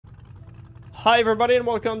Hi everybody and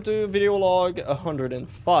welcome to video log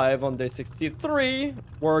 105 on day 63.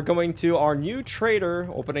 We're going to our new trader,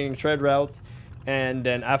 opening trade route, and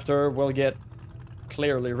then after we'll get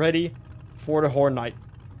clearly ready for the horde night.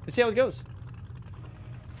 Let's see how it goes.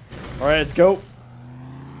 Alright, let's go.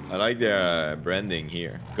 I like the branding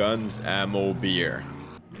here. Guns, ammo, beer.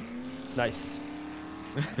 Nice.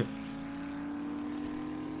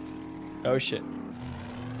 Oh shit.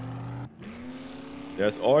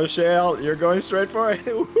 There's oil shale. You're going straight for it.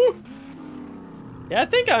 Yeah, I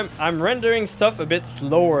think I'm rendering stuff a bit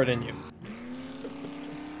slower than you.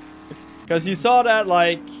 Cause you saw that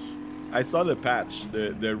like I saw the patch.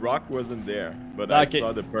 The rock wasn't there, but okay. I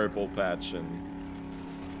saw the purple patch and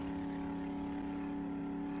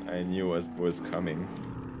I knew what was coming.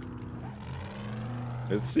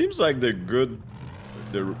 It seems like the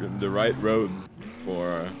right road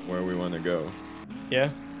for where we want to go. Yeah.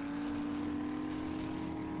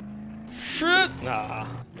 Shit. Nah.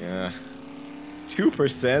 Yeah.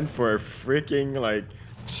 2% for a freaking like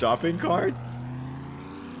shopping cart.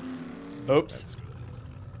 Oops.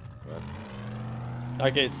 What?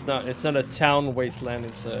 Okay, it's not a town wasteland,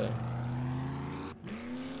 it's a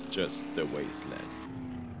Just the wasteland.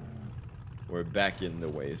 We're back in the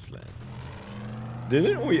wasteland.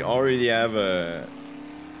 Didn't we already have a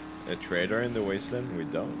trader in the wasteland? We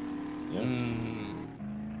don't.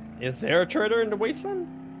 Yeah. Is there a trader in the wasteland?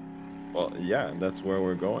 Well, yeah, that's where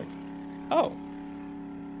we're going. Oh.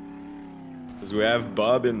 Because we have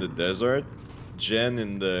Bob in the desert, Jen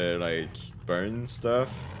in the like burn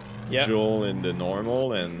stuff, Yeah. Joel in the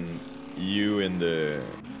normal, and you in the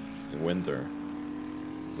winter.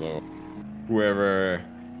 So whoever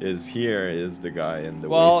is here is the guy in the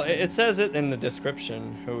Well, wasteland. it says it in the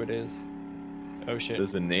description who it is. Oh shit. It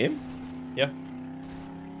says the name? Yeah.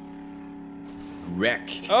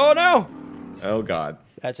 Wrecked. Oh no! Oh god.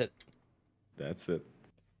 That's it. That's it.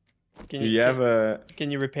 Can Do you have a...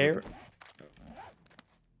 Can you repair?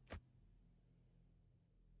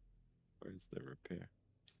 Where's the repair?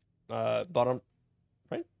 Bottom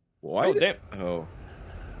right? Why Oh, did... damn. Oh.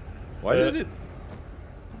 Why did it...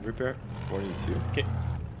 Repair 42? Okay.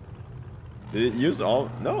 Did it use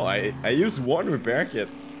all... No, I used one repair kit.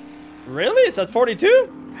 Really? It's at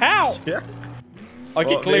 42? How? Yeah.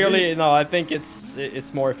 Okay, Well, clearly, maybe... no, I think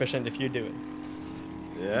it's more efficient if you do it.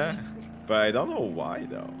 Yeah. But I don't know why,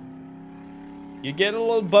 though. You get a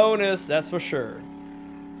little bonus, that's for sure.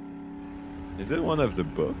 Is it one of the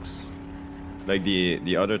books? Like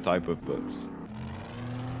the other type of books?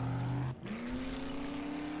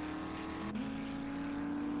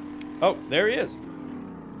 Oh, there he is.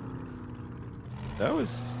 That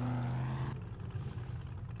was...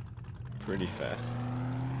 pretty fast.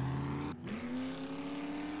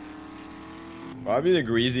 Probably the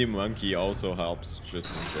greasy monkey also helps, just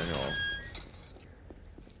in general.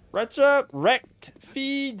 What's up, wrecked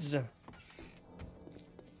feeds?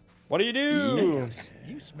 What do you do? Yes.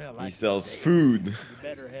 You smell like He sells food. You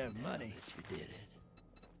better have money. You did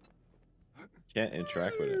it. Can't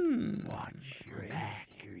interact with it. Watch your back.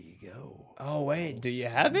 Here you go. Oh wait, do you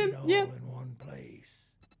have him yet? All in one place.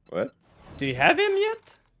 What? Do you have him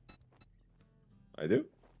yet? I do.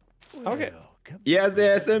 Okay. Well, come He has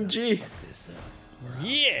the on, SMG. fuck this up.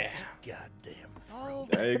 Yeah. Goddamn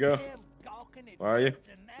throat. There you go. Where are you?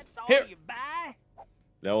 Here.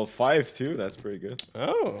 Level 5 too. That's pretty good.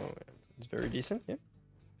 Oh, it's very decent. Yeah.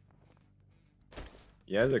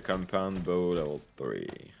 He has a compound bow level 3.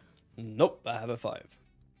 Nope, I have a 5.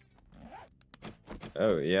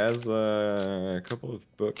 Oh, he has a couple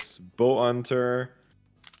of books. Bow Hunter.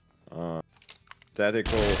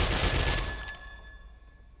 Tactical.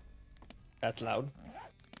 That's loud.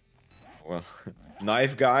 Well,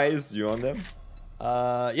 knife guys. Do you want them?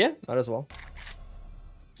 Yeah, might as well.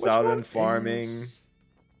 Southern farming.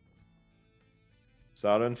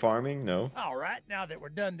 Southern farming? No. All right, now that we're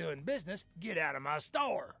done doing business, get out of my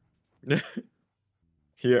store.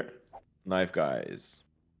 Here. Knife guys.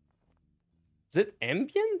 Is it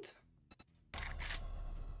ambient?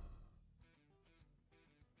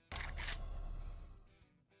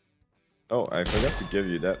 Oh, I forgot to give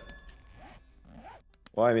you that.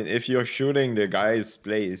 Well, I mean, if you're shooting the guy's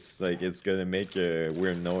place, like, it's gonna make a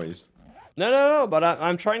weird noise. No, but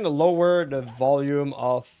I'm trying to lower the volume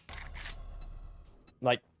of,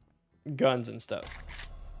 like, guns and stuff.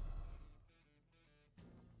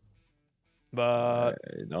 But...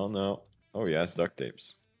 I don't know. Oh, yes, duct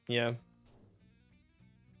tapes. Yeah.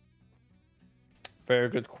 Very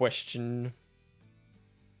good question.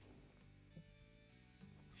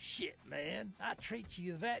 Shit, man. I treat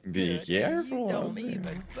you that Be good, careful and you out don't there.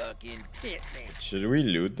 even fucking tip me. Should we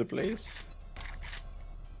loot the place?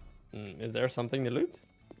 Is there something to loot?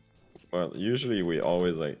 Well, usually we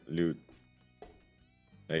always like loot.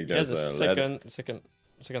 Like there's There's a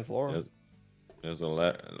second floor. there's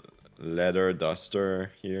a leather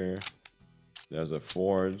duster here. There's a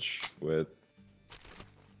forge with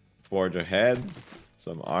forge ahead,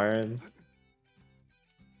 some iron.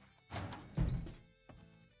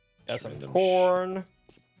 Got some Random corn.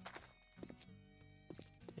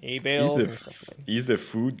 Hay bales and stuff like He's the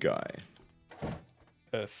food guy.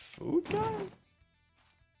 a food guy?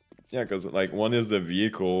 Yeah, because like one is the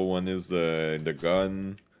vehicle, one is the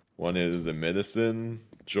gun, one is the medicine.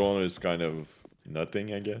 John is kind of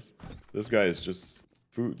nothing, I guess. This guy is just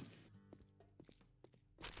food.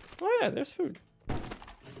 Oh yeah, there's food.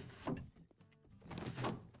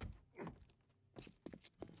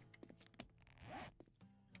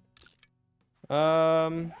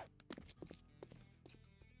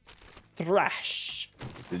 Thrash.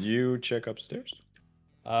 Did you check upstairs?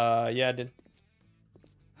 Yeah, I did.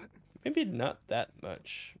 Maybe not that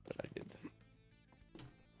much, but I did.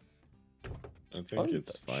 I think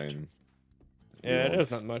it's Untouched. fine. Yeah, won't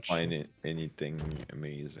there's not much. Find it anything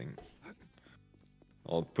amazing.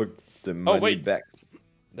 I'll put the money wait. back.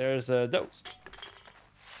 There's those.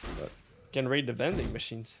 But Can raid the vending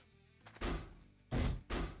machines.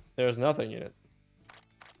 There's nothing in it.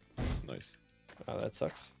 nice. Oh, that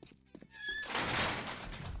sucks.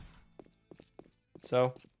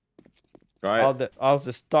 So, Right. how's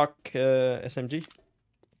the stock SMG?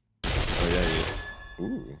 Oh yeah.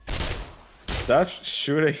 Ooh. Stop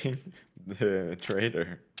shooting the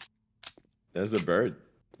trader. There's a bird.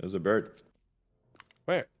 There's a bird.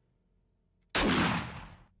 Where?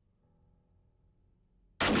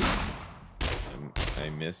 I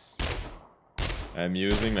miss. I'm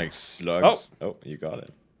using like slugs. Oh, you got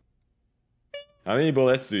it. How many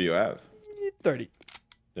bullets do you have? 30.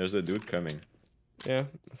 There's a dude coming. Yeah,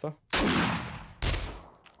 I saw.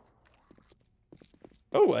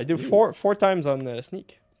 Oh, I do four times on the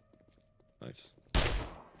sneak. Nice.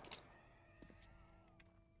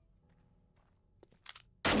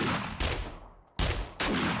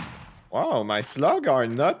 Wow, my slug are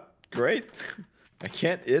not great. I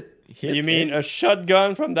can't hit. You mean any. a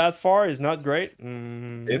shotgun from that far is not great?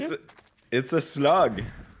 It's a slug.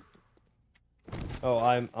 Oh,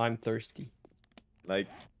 I'm thirsty. Like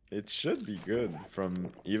it should be good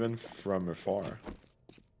from even from afar.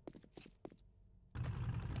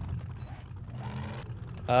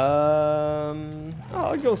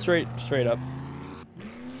 I'll go straight up.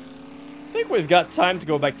 I think we've got time to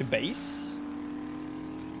go back to base.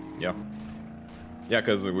 Yeah. Yeah,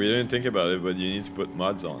 because we didn't think about it, but you need to put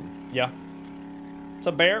mods on. Yeah. It's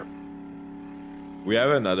a bear. We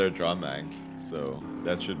have another drum bank, so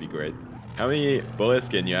that should be great. How many bullets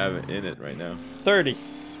can you have in it right now? 30.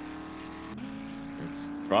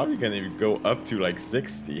 It's probably gonna go up to like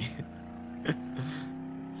 60.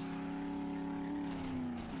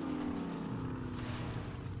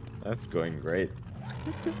 That's going great.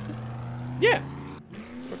 Yeah.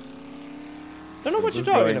 Don't know what you're This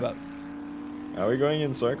talking going- about. Are we going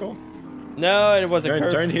in circle? No, it was a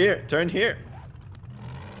curve. Turn here. Turn here.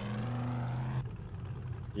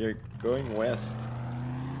 You're going west.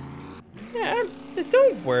 Yeah,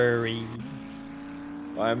 don't worry.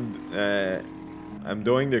 I'm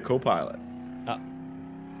doing the co-pilot.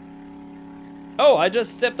 Oh, I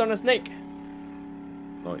just stepped on a snake.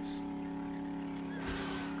 Nice.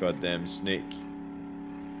 Goddamn snake.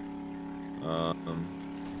 Are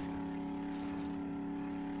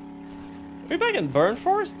we back in Burn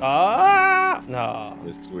Forest? Ah, no.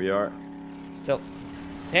 Yes, we are. Still.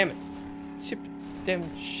 Damn it. Stupid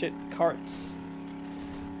damn shit carts.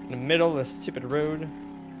 In the middle of the stupid road.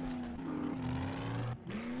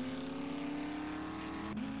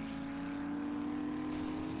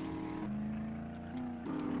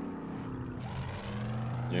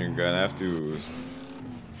 You're gonna have to.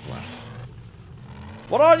 Wow.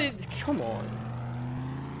 What are the... Come on.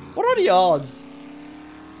 What are the odds?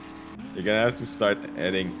 You're gonna have to start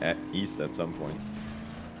heading east at some point.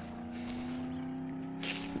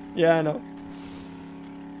 Yeah, I know.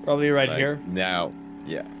 Probably right Like, here. Now.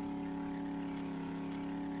 Yeah.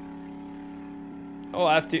 Oh,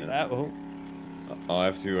 I have to... oh. I'll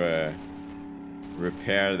have to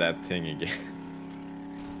repair that thing again.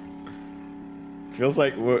 Feels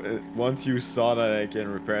like once you saw that I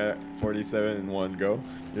can repair 47 in one go,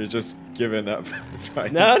 you're just giving up.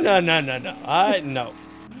 Trying No, to no. I know.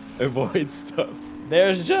 avoid stuff.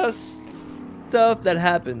 There's just stuff that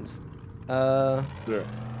happens. Sure.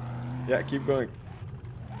 Yeah, keep going.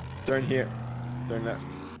 Turn here. Turn left.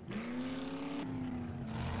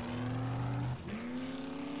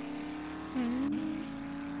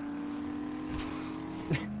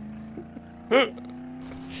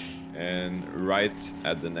 And right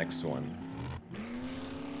at the next one.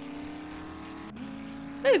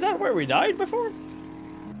 Hey, is that where we died before?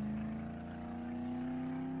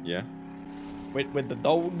 Yeah. With the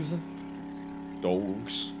dogs?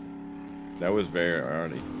 Dogs. That was very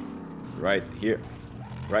early. Right here.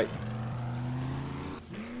 Right.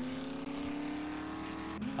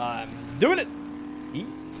 I'm doing it.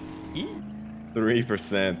 E.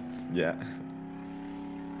 3%. Yeah.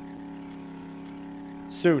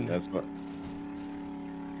 Soon. That's what.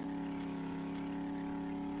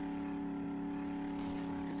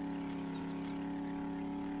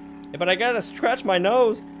 Yeah, but I gotta scratch my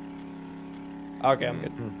nose. Okay, I'm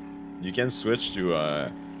good. You can switch to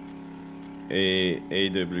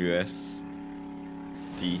AWS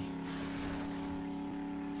T.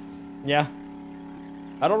 Yeah.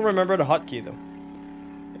 I don't remember the hotkey though.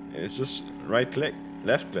 It's just right click,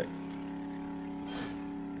 left click.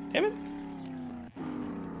 Damn it.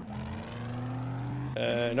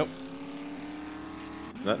 Nope.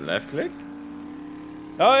 It's not left click?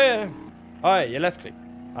 Oh yeah. Oh yeah, you left click.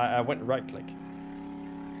 I went right click.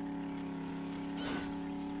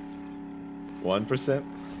 1%?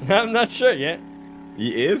 I'm not sure yet.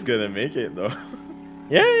 He is gonna make it though.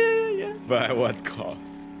 Yeah. But at what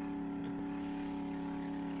cost?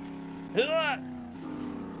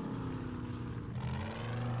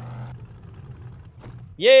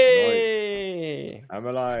 Yay! I'm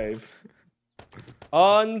alive.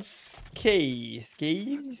 Unscathed.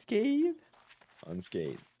 Scathed?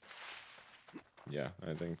 Unscathed. Yeah,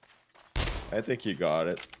 I think you got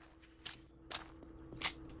it.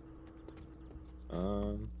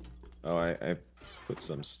 Oh, I put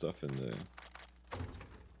some stuff in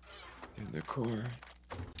the core.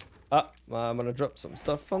 Ah, I'm gonna drop some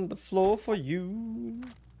stuff on the floor for you.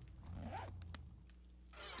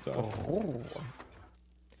 Stuff. Oh.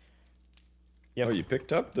 Yep. Oh, you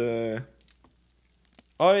picked up the.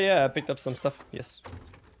 Oh yeah, I picked up some stuff. Yes.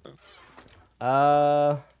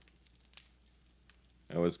 I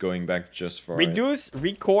was going back just for reduce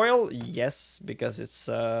recoil. Yes, because it's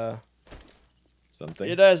something.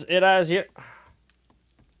 It has here.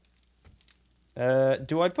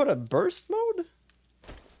 Do I put a burst mode?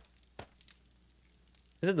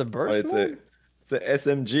 Is it the burst mode? It's a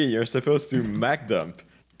SMG. You're supposed to Mac dump.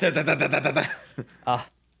 Ah.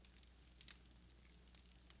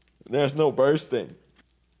 There's no bursting.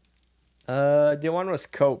 The one was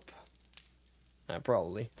cope.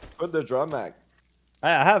 Probably. Put the drum mag.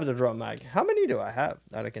 I have the drum mag. How many do I have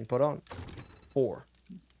that I can put on? 4.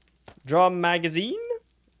 Drum magazine?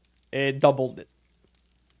 It doubled it.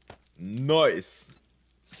 Nice.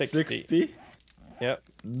 60? Yep.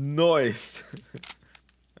 Nice.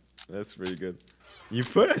 That's pretty good. You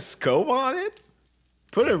put a scope on it?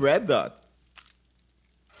 Put a red dot.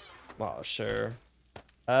 Well, sure.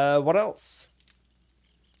 What else?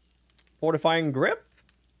 Fortifying grip?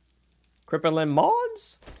 Crippling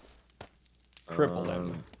mods?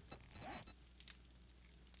 Crippling.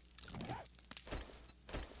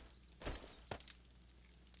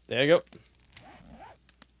 There you go.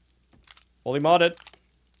 Fully modded.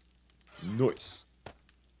 Nice.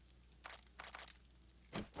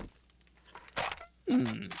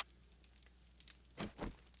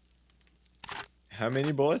 How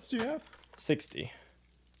many bullets do you have? 60.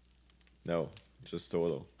 No, just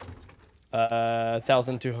total.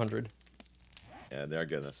 1,200. Yeah, they're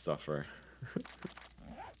gonna suffer.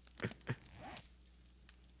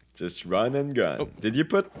 Just run and gun. Oh. Did you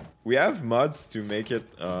put... We have mods to make it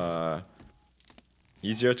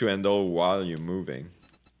easier to handle while you're moving.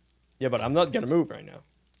 Yeah, but I'm not gonna move right now.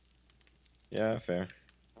 Yeah, fair.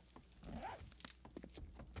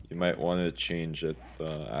 You might want to change it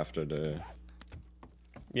after the...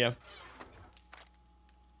 Yeah.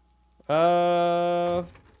 I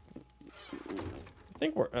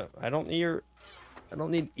think we're... I don't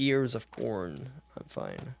need ears of corn. I'm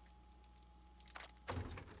fine.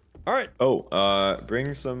 Alright. Oh,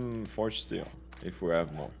 bring some forged steel if we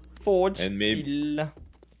have more. Forge And maybe... steel.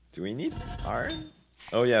 Do we need iron?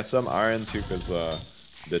 Oh yeah, some iron too, because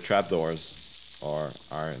the trapdoors are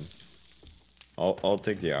iron. I'll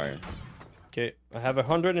take the iron. Okay, I have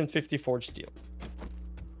 150 forged steel.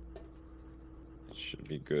 It should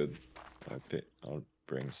be good. I'll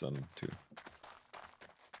bring some too.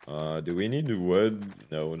 Do we need wood?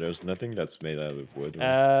 No, there's nothing that's made out of wood.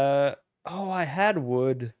 Oh, I had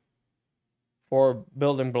wood for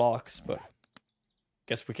building blocks, but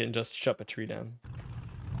guess we can just chop a tree down.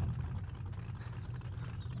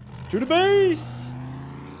 To the base!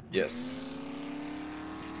 Yes.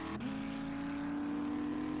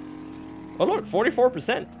 Oh look,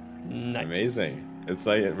 44%. Nice. Amazing. It's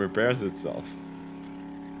like it repairs itself.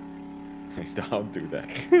 Don't do that.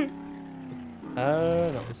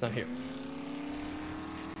 No, it's not here.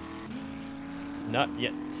 Not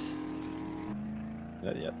yet.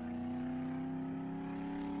 Not yet.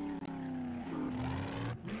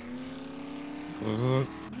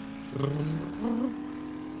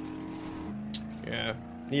 Yeah,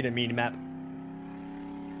 need a mini map.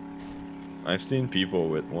 I've seen people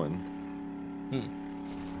with one.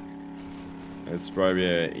 It's probably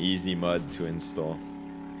an easy mod to install.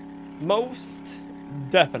 Most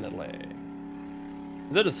definitely.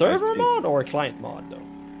 Is it a server mod or a client mod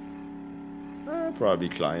though? Probably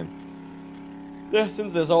client. Yeah,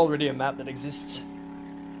 since there's already a map that exists.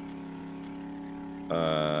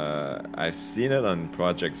 I've seen it on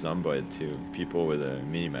Project Zomboid too. People with a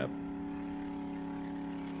minimap.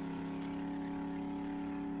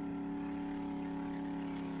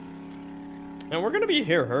 And we're gonna be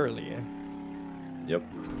here early, yeah? Yep.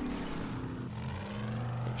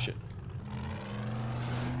 Oh shit.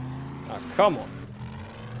 Ah, come on.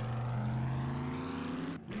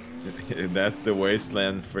 That's the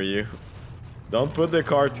wasteland for you. Don't put the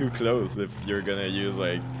car too close if you're gonna use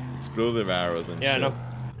like explosive arrows and Yeah, shit. I know.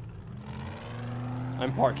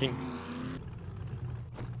 I'm parking.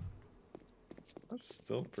 That's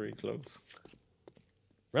still pretty close.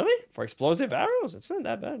 Really? For explosive arrows? It's not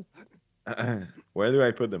that bad. Where do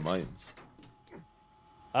I put the mines?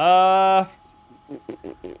 Uh,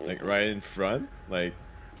 Like right in front? Like,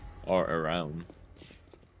 or around?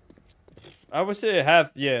 I would say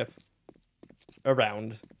yeah,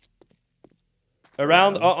 around.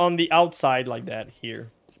 Around on the outside like that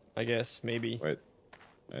here, I guess, maybe. Wait,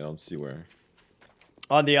 I don't see where.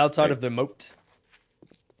 On the outside Like, of the moat.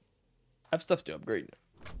 I have stuff to upgrade.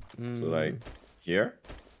 so like here?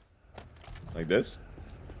 Like this?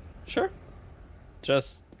 Sure.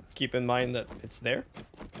 Just keep in mind that it's there.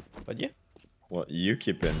 But yeah. Well, you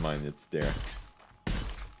keep in mind it's there.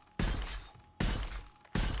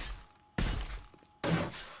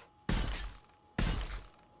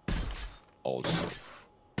 Also.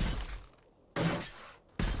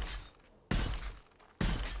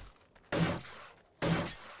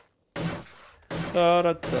 Da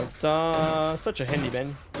da da da. Such a handy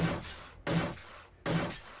man.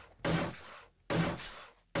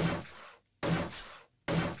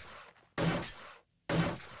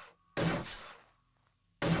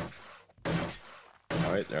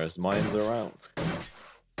 Alright, there's mines around.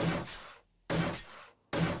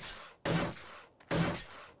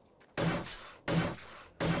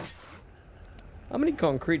 How many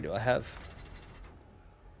concrete do I have?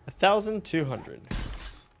 1,200.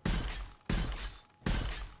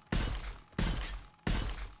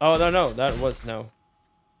 Oh, no, that was no.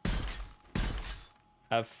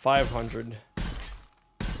 I have 500.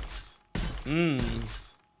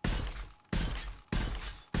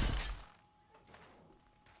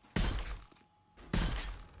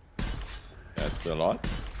 That's a lot?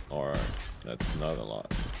 Or that's not a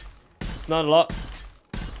lot? It's not a lot.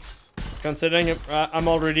 Considering I'm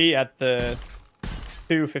already at the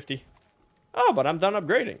 250. Oh, but I'm done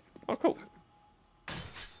upgrading. Oh, cool.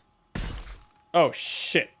 Oh,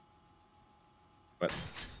 shit. What?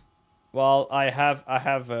 Well, I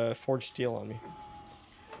have forged steel on me.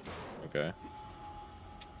 Okay.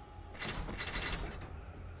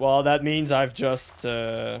 Well, that means I've just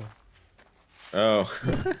Oh.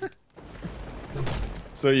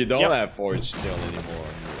 So you don't have forged steel anymore.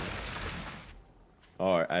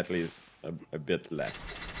 Or at least a bit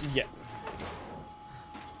less. yeah.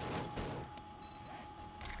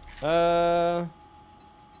 I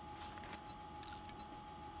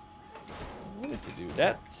wanted to do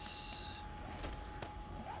that.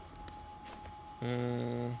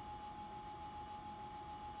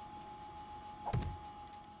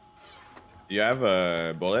 Do you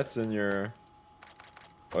have bullets in your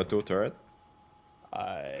auto turret?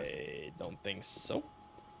 I don't think so.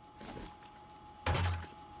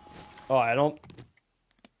 Oh, I don't.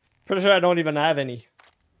 Pretty sure I don't even have any.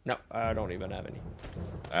 No, I don't even have any.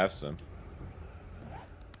 I have some.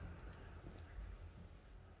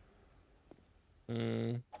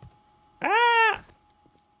 Ah!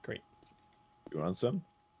 Great. You want some?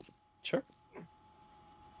 Sure. You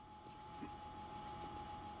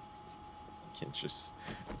can't just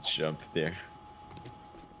jump there.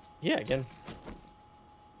 Yeah, again.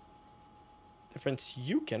 Difference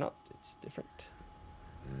you cannot. It's different.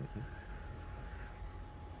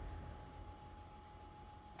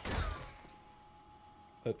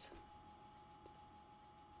 Oops.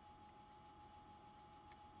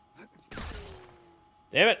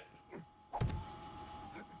 Damn it.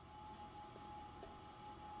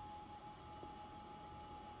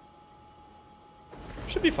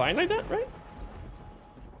 Should be fine like that, right?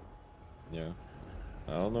 Yeah.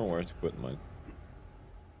 I don't know where to put mine.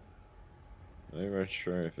 I'm not even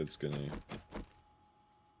sure if it's gonna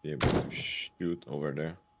be able to shoot over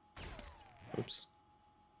there. Oops.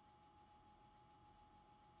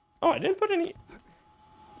 Oh, I didn't put any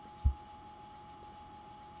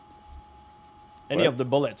What? of the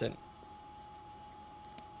bullets in.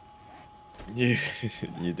 You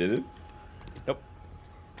you did it? Nope.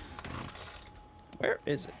 Where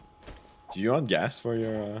is it? Do you want gas for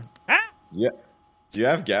your Ah! Yeah. Do you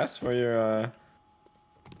have gas for your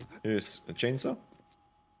chainsaw?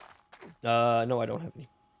 No, I don't have any.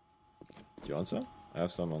 Do you want some? I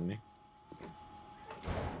have some on me.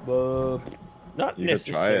 But not You could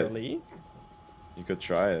try it. necessarily. You could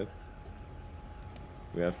try it.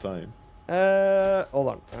 We have time. Hold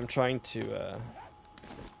on. I'm trying to.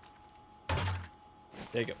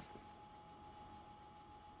 There you go.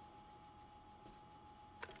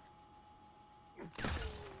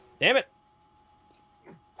 Damn it!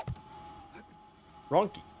 Wrong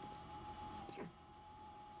key.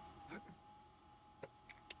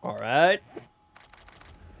 All right.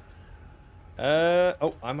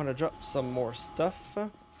 Oh, I'm gonna drop some more stuff.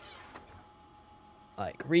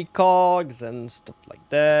 Like recogs and stuff like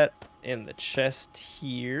that in the chest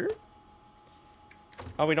here.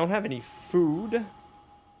 Oh, we don't have any food.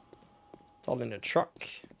 It's all in the truck.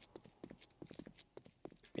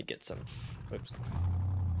 Let me get some. Oops.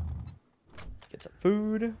 Get some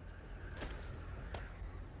food.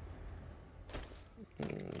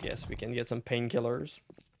 Yes, we can get some painkillers.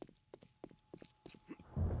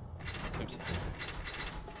 Oops.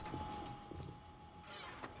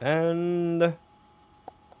 And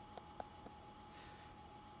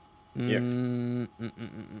Here.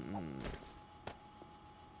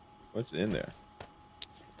 What's in there?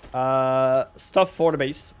 stuff for the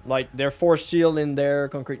base, like their force shield in there,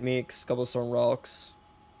 concrete mix, cobblestone rocks.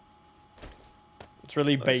 It's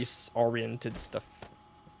really Nice. base oriented stuff.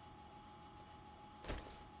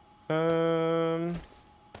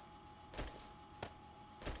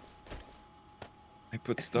 I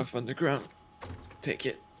put stuff on the ground. Take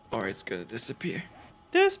it, or it's gonna disappear.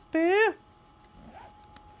 Despair.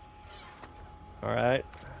 All right.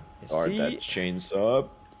 Or that chainsaw.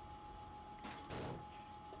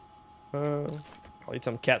 I'll eat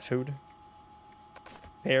some cat food.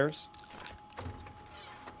 Pears.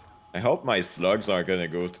 I hope my slugs are gonna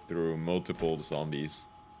go through multiple zombies.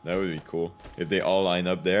 That would be cool. If they all line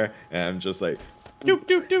up there, and I'm just like... Doop,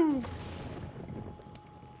 doop, doop.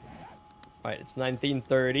 Alright, it's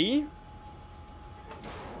 1930.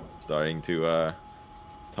 Starting to,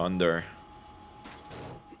 thunder.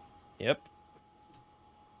 Yep.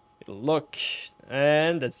 Look.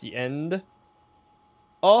 And that's the end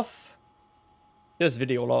of this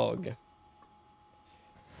video log.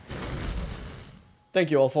 Thank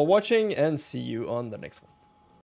you all for watching, and see you on the next one.